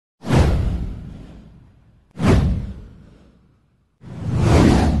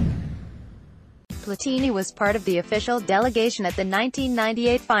Platini was part of the official delegation at the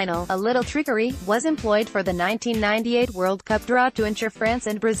 1998 final. A little trickery was employed for the 1998 World Cup draw to ensure France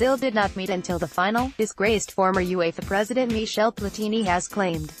and Brazil did not meet until the final, disgraced former Uefa president Michel Platini has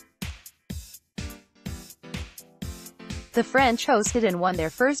claimed. The French hosted and won their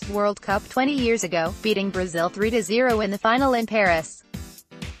first World Cup 20 years ago, beating Brazil 3-0 in the final in Paris.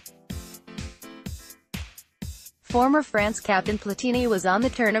 Former France captain Platini was on the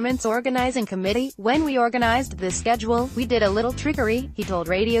tournament's organizing committee. "When we organized the schedule, we did a little trickery," he told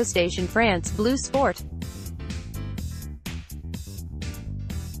radio station France Bleu Sport.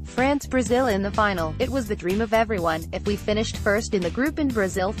 France-Brazil in the final. "It was the dream of everyone. If we finished first in the group and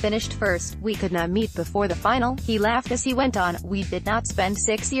Brazil finished first, we could not meet before the final." He laughed as he went on, "We did not spend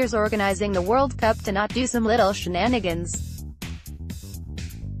 6 years organizing the World Cup to not do some little shenanigans.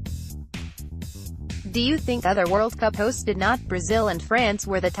 Do you think other World Cup hosts did not? Brazil and France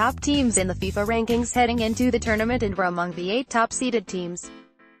were the top teams in the FIFA rankings heading into the tournament and were among the 8 top-seeded teams.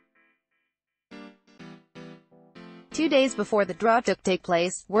 2 days before the draw took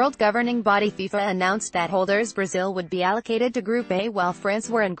place, world governing body FIFA announced that holders Brazil would be allocated to Group A while France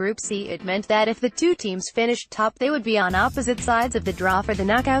were in Group C. It meant that if the 2 teams finished top, they would be on opposite sides of the draw for the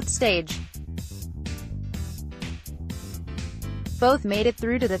knockout stage. Both made it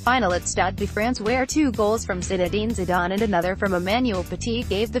through to the final at Stade de France, where 2 goals from Zinedine Zidane and another from Emmanuel Petit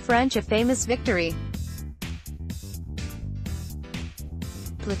gave the French a famous victory.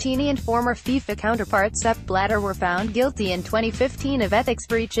 Platini and former FIFA counterpart Sepp Blatter were found guilty in 2015 of ethics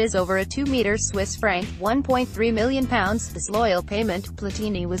breaches over a 2-meter Swiss franc (£1.3 million) disloyal payment.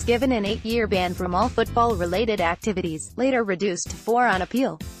 Platini was given an 8-year ban from all football-related activities, later reduced to 4 on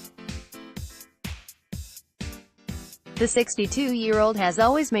appeal. The 62-year-old has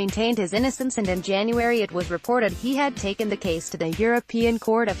always maintained his innocence, and in January it was reported he had taken the case to the European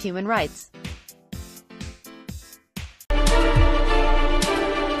Court of Human Rights.